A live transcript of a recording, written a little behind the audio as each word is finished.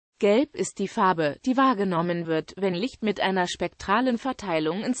Gelb ist die Farbe, die wahrgenommen wird, wenn Licht mit einer spektralen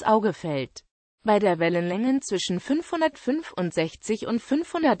Verteilung ins Auge fällt. Bei der Wellenlängen zwischen 565 und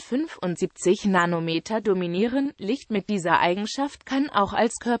 575 Nanometer dominieren, Licht mit dieser Eigenschaft kann auch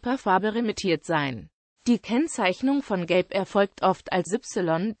als Körperfarbe remittiert sein. Die Kennzeichnung von Gelb erfolgt oft als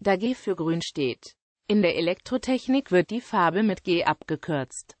Y, da G für Grün steht. In der Elektrotechnik wird die Farbe mit G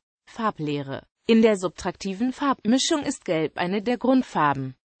abgekürzt. Farblehre. In der subtraktiven Farbmischung ist Gelb eine der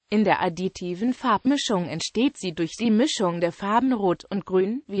Grundfarben. In der additiven Farbmischung entsteht sie durch die Mischung der Farben Rot und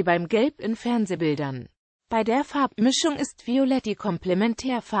Grün, wie beim Gelb in Fernsehbildern. Bei der Farbmischung ist Violett die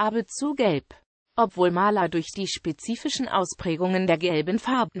Komplementärfarbe zu Gelb. Obwohl Maler durch die spezifischen Ausprägungen der gelben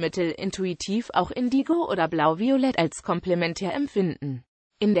Farbmittel intuitiv auch Indigo oder Blau-Violett als komplementär empfinden.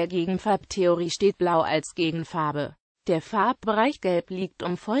 In der Gegenfarbtheorie steht Blau als Gegenfarbe. Der Farbbereich Gelb liegt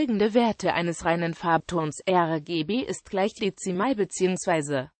folgende Werte eines reinen Farbtons RGB ist gleich Dezimal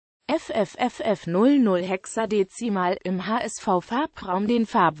bzw. FFFF00 Hexadezimal im HSV-Farbraum. Den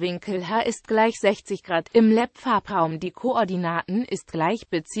Farbwinkel H ist gleich 60 Grad. Im Lab-Farbraum die Koordinaten ist gleich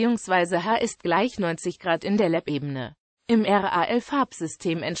bzw. H ist gleich 90 Grad in der Lab-Ebene. Im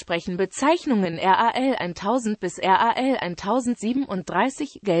RAL-Farbsystem entsprechen Bezeichnungen RAL 1000 bis RAL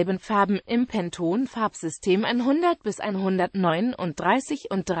 1037 gelben Farben, im Pantone-Farbsystem 100 bis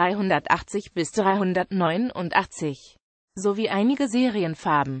 139 und 380 bis 389, sowie einige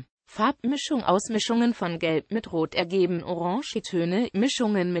Serienfarben. Farbmischung. Ausmischungen von Gelb mit Rot ergeben Orangetöne,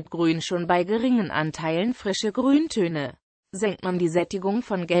 Mischungen mit Grün schon bei geringen Anteilen frische Grüntöne. Senkt man die Sättigung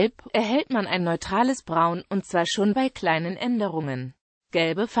von Gelb, erhält man ein neutrales Braun, und zwar schon bei kleinen Änderungen.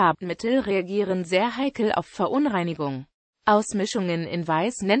 Gelbe Farbmittel reagieren sehr heikel auf Verunreinigung. Ausmischungen in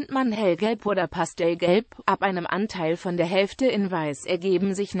Weiß nennt man Hellgelb oder Pastellgelb. Ab einem Anteil von der Hälfte in Weiß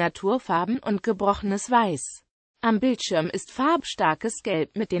ergeben sich Naturfarben und gebrochenes Weiß. Am Bildschirm ist farbstarkes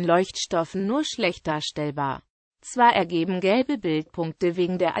Gelb mit den Leuchtstoffen nur schlecht darstellbar. Zwar ergeben gelbe Bildpunkte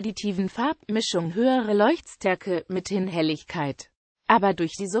wegen der additiven Farbmischung höhere Leuchtstärke, mithin Helligkeit. Aber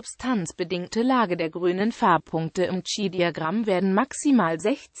durch die substanzbedingte Lage der grünen Farbpunkte im Chi-Diagramm werden maximal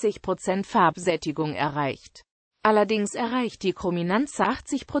 60% Farbsättigung erreicht. Allerdings erreicht die Chrominanz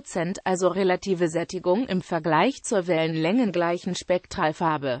 80%, also relative Sättigung im Vergleich zur wellenlängengleichen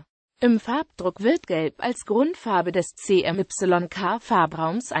Spektralfarbe. Im Farbdruck wird Gelb als Grundfarbe des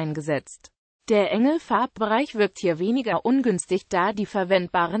CMYK-Farbraums eingesetzt. Der enge Farbbereich wirkt hier weniger ungünstig, da die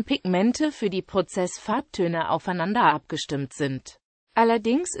verwendbaren Pigmente für die Prozessfarbtöne aufeinander abgestimmt sind.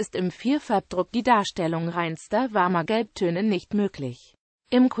 Allerdings ist im Vierfarbdruck die Darstellung reinster warmer Gelbtöne nicht möglich.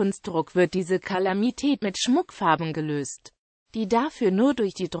 Im Kunstdruck wird diese Kalamität mit Schmuckfarben gelöst. Die dafür nur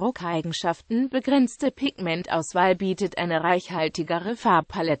durch die Druckeigenschaften begrenzte Pigmentauswahl bietet eine reichhaltigere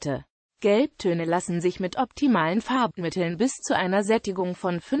Farbpalette. Gelbtöne lassen sich mit optimalen Farbmitteln bis zu einer Sättigung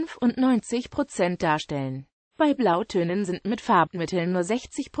von 95% darstellen. Bei Blautönen sind mit Farbmitteln nur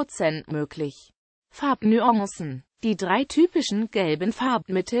 60% möglich. Farbnuancen. Die drei typischen gelben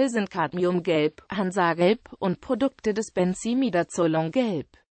Farbmittel sind Cadmiumgelb, Hansagelb und Produkte des Benzimidazolongelb.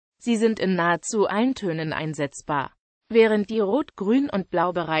 Sie sind in nahezu allen Tönen einsetzbar. Während die Rot-, Grün- und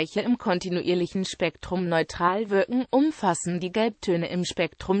Blaubereiche im kontinuierlichen Spektrum neutral wirken, umfassen die Gelbtöne im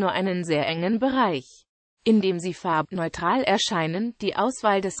Spektrum nur einen sehr engen Bereich. Indem sie farbneutral erscheinen, die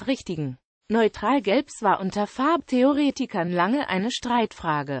Auswahl des richtigen Neutralgelbs war unter Farbtheoretikern lange eine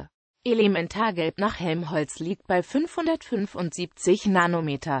Streitfrage. Elementargelb nach Helmholtz liegt bei 575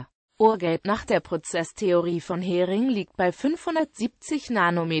 Nanometer. Urgelb nach der Prozesstheorie von Hering liegt bei 570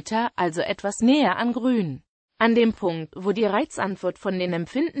 Nanometer, also etwas näher an Grün. An dem Punkt, wo die Reizantwort von den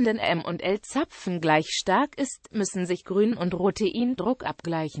empfindenden M- und L-Zapfen gleich stark ist, müssen sich Grün und Proteindruck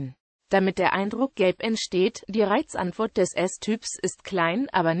abgleichen. Damit der Eindruck Gelb entsteht, die Reizantwort des S-Typs ist klein,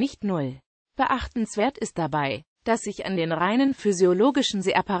 aber nicht null. Beachtenswert ist dabei, dass sich an den reinen physiologischen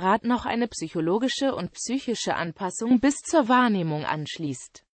Sehapparat noch eine psychologische und psychische Anpassung bis zur Wahrnehmung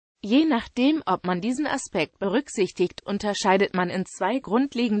anschließt. Je nachdem, ob man diesen Aspekt berücksichtigt, unterscheidet man in zwei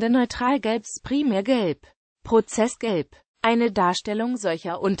grundlegende Neutralgelbs: Primärgelb, Prozessgelb. Eine Darstellung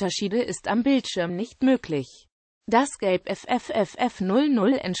solcher Unterschiede ist am Bildschirm nicht möglich. Das Gelb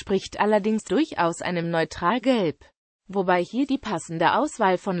FFFF00 entspricht allerdings durchaus einem Neutralgelb, wobei hier die passende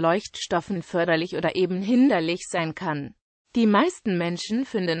Auswahl von Leuchtstoffen förderlich oder eben hinderlich sein kann. Die meisten Menschen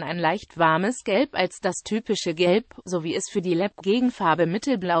finden ein leicht warmes Gelb als das typische Gelb, so wie es für die Lab-Gegenfarbe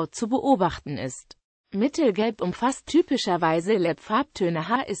Mittelblau zu beobachten ist. Mittelgelb umfasst typischerweise Lab-Farbtöne.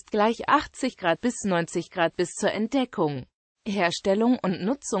 H ist gleich 80 Grad bis 90 Grad bis zur Entdeckung, Herstellung und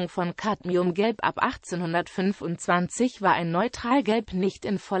Nutzung von Cadmiumgelb ab 1825 war ein Neutralgelb nicht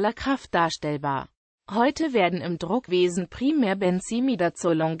in voller Kraft darstellbar. Heute werden im Druckwesen primär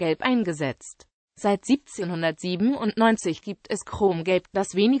Benzimidazolongelb eingesetzt. Seit 1797 gibt es Chromgelb,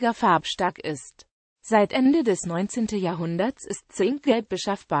 das weniger farbstark ist. Seit Ende des 19. Jahrhunderts ist Zinkgelb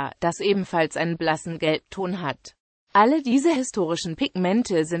beschaffbar, das ebenfalls einen blassen Gelbton hat. Alle diese historischen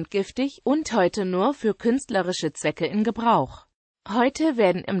Pigmente sind giftig und heute nur für künstlerische Zwecke in Gebrauch. Heute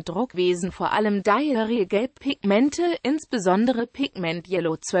werden im Druckwesen vor allem Dye-Gelbpigmente, insbesondere Pigment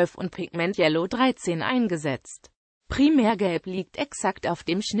Yellow 12 und Pigment Yellow 13 eingesetzt. Primärgelb liegt exakt auf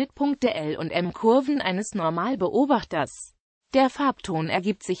dem Schnittpunkt der L- und M-Kurven eines Normalbeobachters. Der Farbton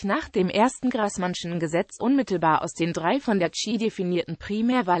ergibt sich nach dem ersten Grassmannschen Gesetz unmittelbar aus den drei von der Chi definierten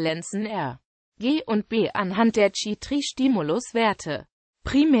Primärvalenzen R, G und B anhand der Chi-Tri-Stimulus-Werte.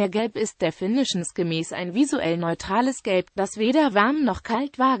 Primärgelb ist definitionsgemäß ein visuell neutrales Gelb, das weder warm noch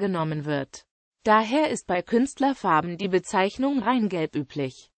kalt wahrgenommen wird. Daher ist bei Künstlerfarben die Bezeichnung Reingelb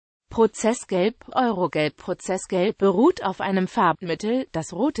üblich. Prozessgelb, Eurogelb. Prozessgelb beruht auf einem Farbmittel,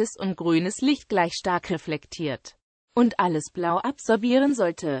 das rotes und grünes Licht gleich stark reflektiert und alles Blau absorbieren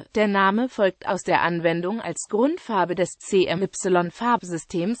sollte. Der Name folgt aus der Anwendung als Grundfarbe des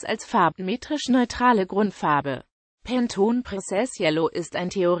CMY-Farbsystems als farbmetrisch neutrale Grundfarbe. Pantone Process Yellow ist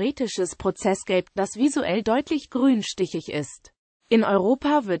ein theoretisches Prozessgelb, das visuell deutlich grünstichig ist. In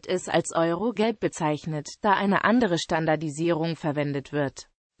Europa wird es als Eurogelb bezeichnet, da eine andere Standardisierung verwendet wird.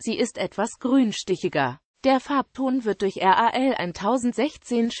 Sie ist etwas grünstichiger. Der Farbton wird durch RAL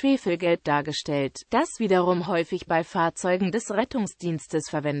 1016 Schwefelgelb dargestellt, das wiederum häufig bei Fahrzeugen des Rettungsdienstes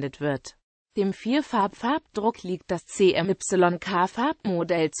verwendet wird. Dem Vierfarb-Farbdruck liegt das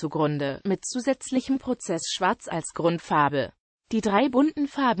CMYK-Farbmodell zugrunde, mit zusätzlichem Prozess Schwarz als Grundfarbe. Die drei bunten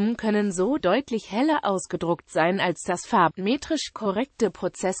Farben können so deutlich heller ausgedruckt sein als das farbmetrisch korrekte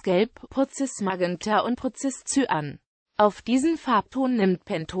Prozessgelb, Prozessmagenta und Prozess-Cyan. Auf diesen Farbton nimmt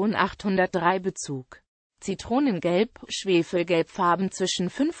Pantone 803 Bezug. Zitronengelb, Schwefelgelb, Farben zwischen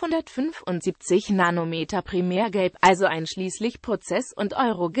 575 Nanometer Primärgelb, also einschließlich Prozess- und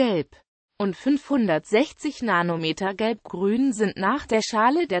Eurogelb, und 560 Nanometer Gelbgrün sind nach der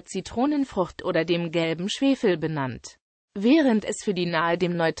Schale der Zitronenfrucht oder dem gelben Schwefel benannt. Während es für die nahe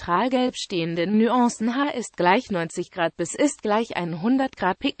dem Neutralgelb stehenden Nuancen H ist gleich 90 Grad bis ist gleich 100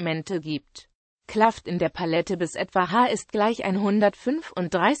 Grad Pigmente gibt. Klafft in der Palette bis etwa H ist gleich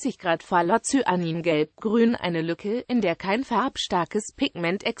 135 Grad verlor Cyaningelb-Grün eine Lücke, in der kein farbstarkes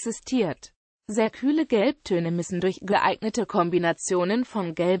Pigment existiert. Sehr kühle Gelbtöne müssen durch geeignete Kombinationen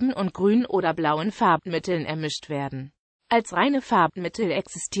von gelben und grün oder blauen Farbmitteln ermischt werden. Als reine Farbmittel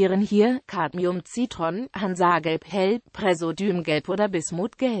existieren hier Cadmium-Citron, Hansagelb hell, Presodymgelb oder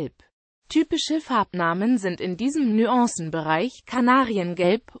Bismutgelb. Typische Farbnamen sind in diesem Nuancenbereich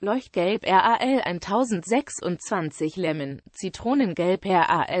Kanariengelb, Leuchtgelb RAL 1026 Lemon, Zitronengelb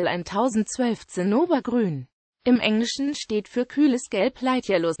RAL 1012 Zinnobergrün. Im Englischen steht für kühles Gelb Light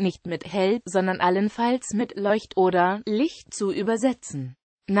Yellow nicht mit hell, sondern allenfalls mit Leucht oder Licht zu übersetzen.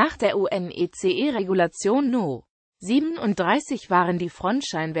 Nach der UNECE-Regulation No. 37 waren die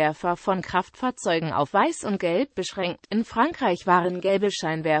Frontscheinwerfer von Kraftfahrzeugen auf Weiß und Gelb beschränkt. In Frankreich waren gelbe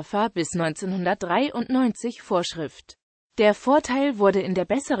Scheinwerfer bis 1993 Vorschrift. Der Vorteil wurde in der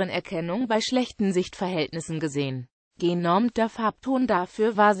besseren Erkennung bei schlechten Sichtverhältnissen gesehen. Genormter Farbton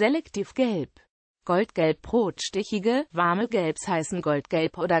dafür war selektiv Gelb. Goldgelb, rotstichige, warme Gelbs heißen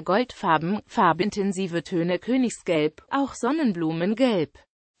Goldgelb oder Goldfarben, farbintensive Töne Königsgelb, auch Sonnenblumengelb,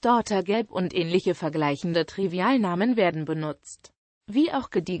 Daughtergelb und ähnliche vergleichende Trivialnamen werden benutzt. Wie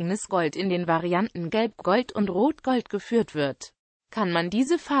auch gediegenes Gold in den Varianten Gelb, Gold und Rot-Gold geführt wird, kann man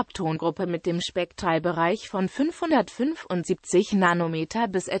diese Farbtongruppe mit dem Spektralbereich von 575 Nanometer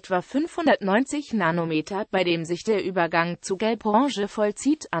bis etwa 590 Nanometer, bei dem sich der Übergang zu Gelb-Orange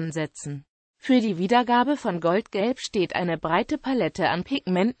vollzieht, ansetzen. Für die Wiedergabe von Goldgelb steht eine breite Palette an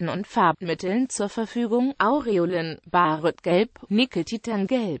Pigmenten und Farbmitteln zur Verfügung: Aureolen, Barytgelb,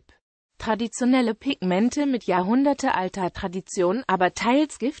 Nickeltitangelb. Traditionelle Pigmente mit jahrhundertealter Tradition, aber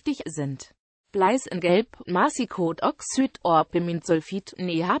teils giftig sind: Bleisengelb, Marsicotoxid, Orpimidsulfid,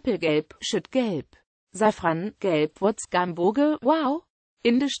 Neapelgelb, Schüttgelb, Safrangelb, Wurzgamboge, wow!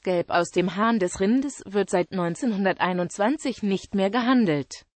 Indischgelb aus dem Hahn des Rindes wird seit 1921 nicht mehr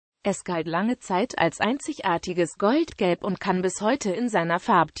gehandelt. Es galt lange Zeit als einzigartiges Goldgelb und kann bis heute in seiner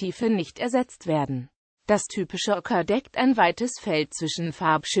Farbtiefe nicht ersetzt werden. Das typische Ocker deckt ein weites Feld zwischen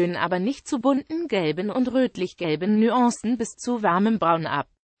farbschönen, aber nicht zu bunten gelben und rötlich-gelben Nuancen bis zu warmem Braun ab.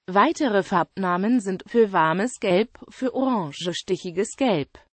 Weitere Farbnamen sind für warmes Gelb, für orangestichiges Gelb,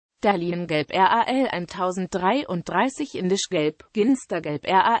 Dahliengelb RAL 1033, Indischgelb, Ginstergelb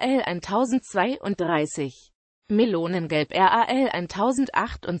RAL 1032, Melonengelb RAL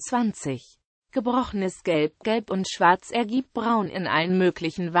 1028, Gebrochenes Gelb. Gelb und Schwarz ergibt Braun in allen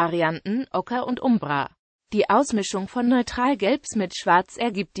möglichen Varianten, Ocker und Umbra. Die Ausmischung von Neutralgelbs mit Schwarz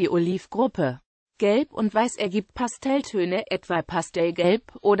ergibt die Olivgruppe. Gelb und Weiß ergibt Pastelltöne, etwa Pastellgelb,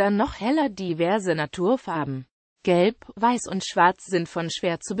 oder noch heller diverse Naturfarben. Gelb, Weiß und Schwarz sind von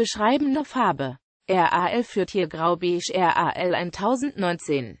schwer zu beschreibender Farbe. RAL führt hier Grau-Beige RAL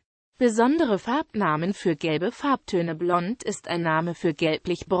 1019. Besondere Farbnamen für gelbe Farbtöne. Blond ist ein Name für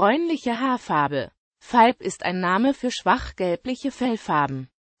gelblich-bräunliche Haarfarbe. Falb ist ein Name für schwach gelbliche Fellfarben.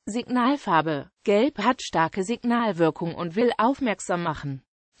 Signalfarbe. Gelb hat starke Signalwirkung und will aufmerksam machen.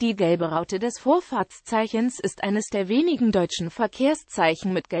 Die gelbe Raute des Vorfahrtszeichens ist eines der wenigen deutschen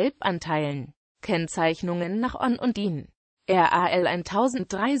Verkehrszeichen mit Gelbanteilen. Kennzeichnungen nach On und DIN. RAL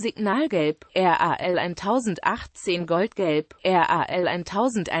 1003 Signalgelb, RAL 1018 Goldgelb, RAL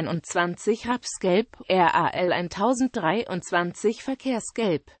 1021 Rapsgelb, RAL 1023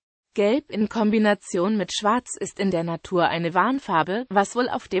 Verkehrsgelb. Gelb in Kombination mit Schwarz ist in der Natur eine Warnfarbe, was wohl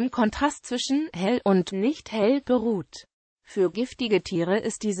auf dem Kontrast zwischen hell und nicht hell beruht. Für giftige Tiere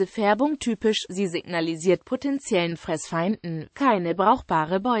ist diese Färbung typisch, sie signalisiert potenziellen Fressfeinden keine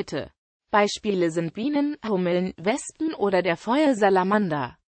brauchbare Beute. Beispiele sind Bienen, Hummeln, Wespen oder der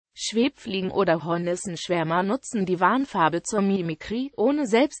Feuersalamander. Schwebfliegen oder Hornissenschwärmer nutzen die Warnfarbe zur Mimikrie, ohne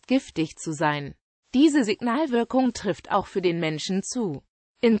selbst giftig zu sein. Diese Signalwirkung trifft auch für den Menschen zu.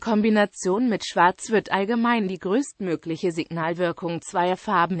 In Kombination mit Schwarz wird allgemein die größtmögliche Signalwirkung zweier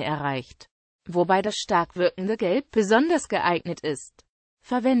Farben erreicht, wobei das stark wirkende Gelb besonders geeignet ist.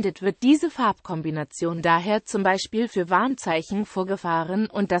 Verwendet wird diese Farbkombination daher zum Beispiel für Warnzeichen vor Gefahren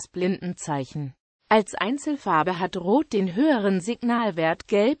und das Blindenzeichen. Als Einzelfarbe hat Rot den höheren Signalwert,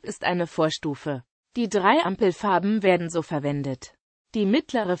 Gelb ist eine Vorstufe. Die 3 Ampelfarben werden so verwendet. Die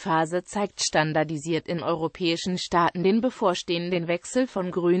mittlere Phase zeigt standardisiert in europäischen Staaten den bevorstehenden Wechsel von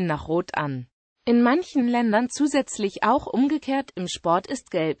Grün nach Rot an. In manchen Ländern zusätzlich auch umgekehrt. Im Sport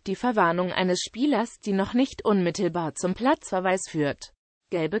ist Gelb die Verwarnung eines Spielers, die noch nicht unmittelbar zum Platzverweis führt.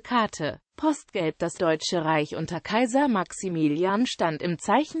 Gelbe Karte. Postgelb. Das Deutsche Reich unter Kaiser Maximilian stand im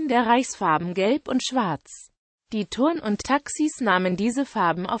Zeichen der Reichsfarben Gelb und Schwarz. Die Turn- und Taxis nahmen diese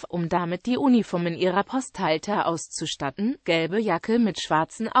Farben auf, um damit die Uniformen ihrer Posthalter auszustatten, gelbe Jacke mit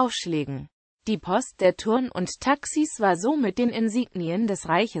schwarzen Aufschlägen. Die Post der Turn- und Taxis war so mit den Insignien des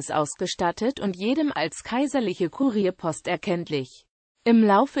Reiches ausgestattet und jedem als kaiserliche Kurierpost erkenntlich. Im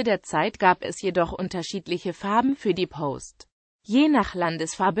Laufe der Zeit gab es jedoch unterschiedliche Farben für die Post. Je nach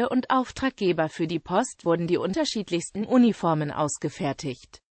Landesfarbe und Auftraggeber für die Post wurden die unterschiedlichsten Uniformen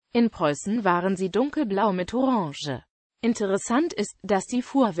ausgefertigt. In Preußen waren sie dunkelblau mit Orange. Interessant ist, dass die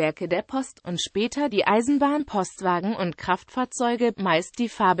Fuhrwerke der Post und später die Eisenbahnpostwagen und Kraftfahrzeuge meist die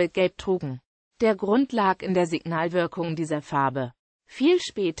Farbe Gelb trugen. Der Grund lag in der Signalwirkung dieser Farbe. Viel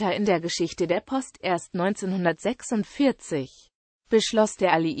später in der Geschichte der Post, erst 1946, beschloss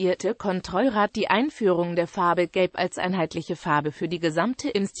der Alliierte Kontrollrat die Einführung der Farbe Gelb als einheitliche Farbe für die gesamte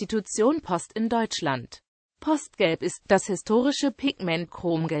Institution Post in Deutschland. Postgelb ist das historische Pigment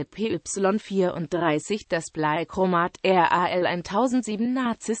Chromgelb PY34, das Bleichromat RAL 1007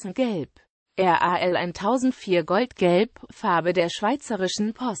 Narzissengelb, RAL 1004 Goldgelb, Farbe der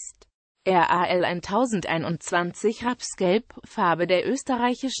Schweizerischen Post, RAL 1021 Rapsgelb, Farbe der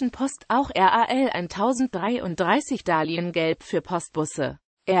österreichischen Post, auch RAL 1033 Dahliengelb für Postbusse,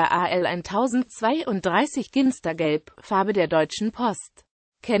 RAL 1032 Ginstergelb, Farbe der Deutschen Post.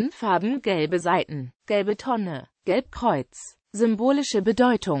 Kennfarben: gelbe Seiten, gelbe Tonne, Gelbkreuz. Symbolische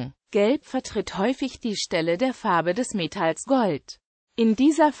Bedeutung: Gelb vertritt häufig die Stelle der Farbe des Metalls Gold. In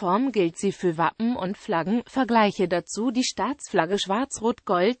dieser Form gilt sie für Wappen und Flaggen, Vergleiche dazu die Staatsflagge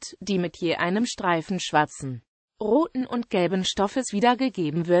Schwarz-Rot-Gold, die mit je einem Streifen schwarzen, roten und gelben Stoffes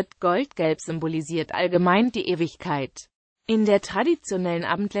wiedergegeben wird. Gold-Gelb symbolisiert allgemein die Ewigkeit. In der traditionellen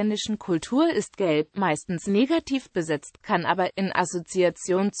abendländischen Kultur ist Gelb meistens negativ besetzt, kann aber in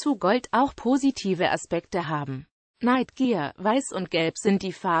Assoziation zu Gold auch positive Aspekte haben. Neid, Gier, Weiß und Gelb sind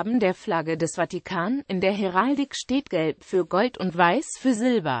die Farben der Flagge des Vatikan. In der Heraldik steht Gelb für Gold und Weiß für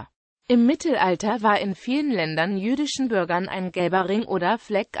Silber. Im Mittelalter war in vielen Ländern jüdischen Bürgern ein gelber Ring oder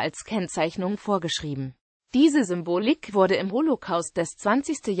Fleck als Kennzeichnung vorgeschrieben. Diese Symbolik wurde im Holocaust des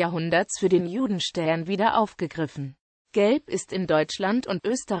 20. Jahrhunderts für den Judenstern wieder aufgegriffen. Gelb ist in Deutschland und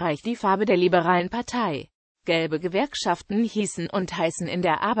Österreich die Farbe der liberalen Partei. Gelbe Gewerkschaften hießen und heißen in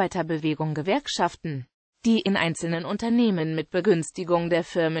der Arbeiterbewegung Gewerkschaften, die in einzelnen Unternehmen mit Begünstigung der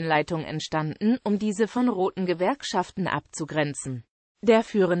Firmenleitung entstanden, um diese von roten Gewerkschaften abzugrenzen. Der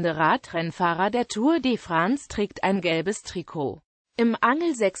führende Radrennfahrer der Tour de France trägt ein gelbes Trikot. Im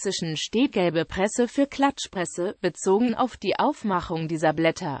Angelsächsischen steht gelbe Presse für Klatschpresse, bezogen auf die Aufmachung dieser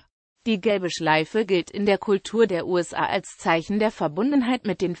Blätter. Die gelbe Schleife gilt in der Kultur der USA als Zeichen der Verbundenheit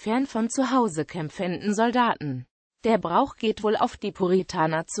mit den fern von zu Hause kämpfenden Soldaten. Der Brauch geht wohl auf die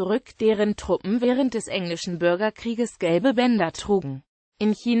Puritaner zurück, deren Truppen während des englischen Bürgerkrieges gelbe Bänder trugen.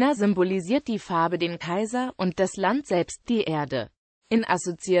 In China symbolisiert die Farbe den Kaiser und das Land selbst die Erde. In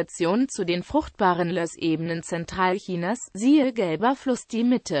Assoziation zu den fruchtbaren Lössebenen Zentralchinas, siehe gelber Fluss die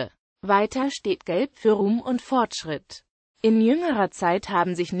Mitte. Weiter steht Gelb für Ruhm und Fortschritt. In jüngerer Zeit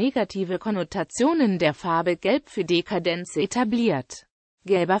haben sich negative Konnotationen der Farbe Gelb für Dekadenz etabliert.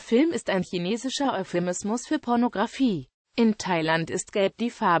 Gelber Film ist ein chinesischer Euphemismus für Pornografie. In Thailand ist Gelb die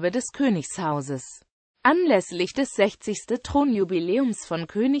Farbe des Königshauses. Anlässlich des 60. Thronjubiläums von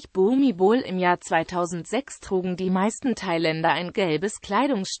König Bhumibol im Jahr 2006 trugen die meisten Thailänder ein gelbes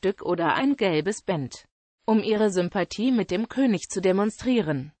Kleidungsstück oder ein gelbes Band, um ihre Sympathie mit dem König zu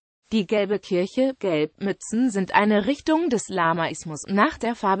demonstrieren. Die gelbe Kirche, Gelbmützen sind eine Richtung des Lamaismus nach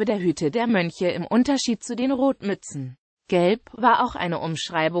der Farbe der Hüte der Mönche im Unterschied zu den Rotmützen. Gelb war auch eine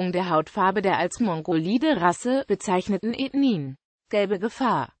Umschreibung der Hautfarbe der als mongolide Rasse bezeichneten Ethnien. Gelbe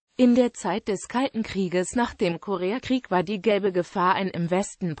Gefahr. In der Zeit des Kalten Krieges nach dem Koreakrieg war die gelbe Gefahr ein im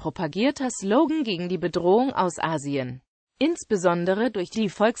Westen propagierter Slogan gegen die Bedrohung aus Asien. Insbesondere durch die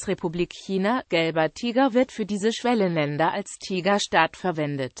Volksrepublik China, gelber Tiger wird für diese Schwellenländer als Tigerstaat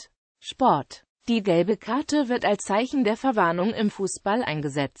verwendet. Sport. Die gelbe Karte wird als Zeichen der Verwarnung im Fußball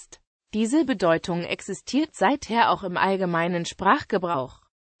eingesetzt. Diese Bedeutung existiert seither auch im allgemeinen Sprachgebrauch.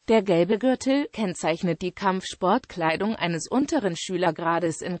 Der gelbe Gürtel kennzeichnet die Kampfsportkleidung eines unteren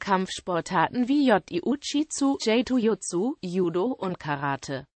Schülergrades in Kampfsportarten wie Jiu-Jitsu, Jutsu, Judo und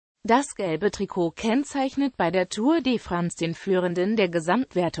Karate. Das gelbe Trikot kennzeichnet bei der Tour de France den Führenden der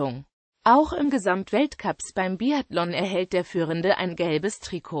Gesamtwertung. Auch im Gesamtweltcups beim Biathlon erhält der Führende ein gelbes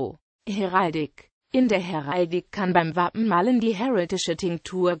Trikot. Heraldik. In der Heraldik kann beim Wappenmalen die heraldische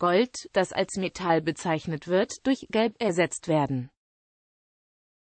Tinktur Gold, das als Metall bezeichnet wird, durch Gelb ersetzt werden.